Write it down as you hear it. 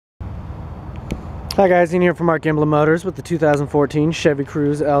Hi guys, Ian here from Mark Emblem Motors with the 2014 Chevy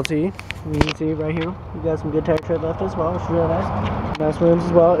Cruze LT. You can see right here, you got some good tire tread left as well, which is really nice. Nice rims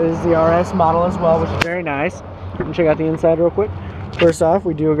as well. It is the RS model as well, which is very nice. You can check out the inside real quick. First off,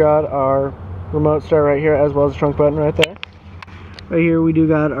 we do got our remote start right here, as well as the trunk button right there. Right here, we do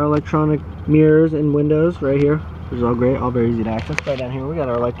got our electronic mirrors and windows right here, which is all great, all very easy to access. Right down here, we got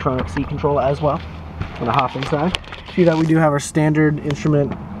our electronic seat control as well. I'm gonna hop inside. See that we do have our standard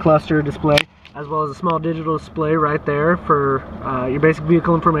instrument cluster display, as well as a small digital display right there for your basic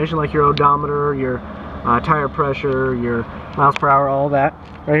vehicle information, like your odometer, your tire pressure, your miles per hour, all that.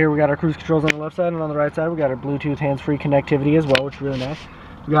 Right here we got our cruise controls on the left side, and on the right side we got our Bluetooth hands-free connectivity as well, which is really nice.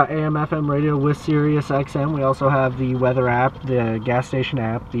 We got AM FM radio with Sirius XM. We also have the weather app, the gas station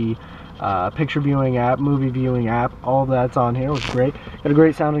app, the picture viewing app, movie viewing app, all of that's on here, which is great. Got a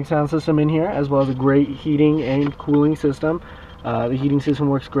great sounding sound system in here, as well as a great heating and cooling system. The heating system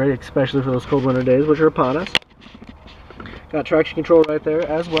works great, especially for those cold winter days, which are upon us. Got traction control right there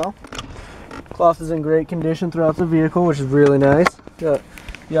as well. Cloth is in great condition throughout the vehicle, which is really nice. Got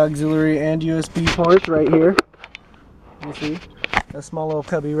the auxiliary and USB ports right here. You see a small little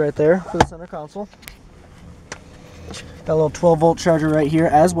cubby right there for the center console. Got a little 12-volt charger right here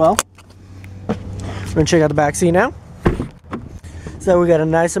as well. We're gonna check out the back seat now. So we got a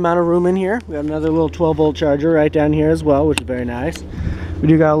nice amount of room in here. We got another little 12-volt charger right down here as well, which is very nice. We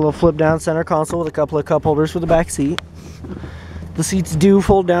do got a little flip-down center console with a couple of cup holders for the back seat. The seats do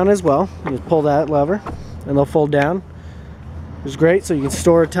fold down as well. You just pull that lever and they'll fold down, which is great, so you can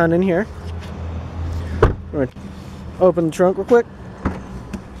store a ton in here. We're gonna open the trunk real quick.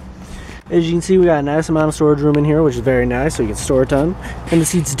 As you can see, we got a nice amount of storage room in here, which is very nice, so you can store a ton. And the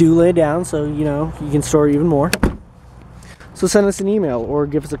seats do lay down, so you know you can store even more. So send us an email or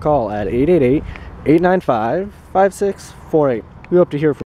give us a call at 888-895-5648. We hope to hear from you.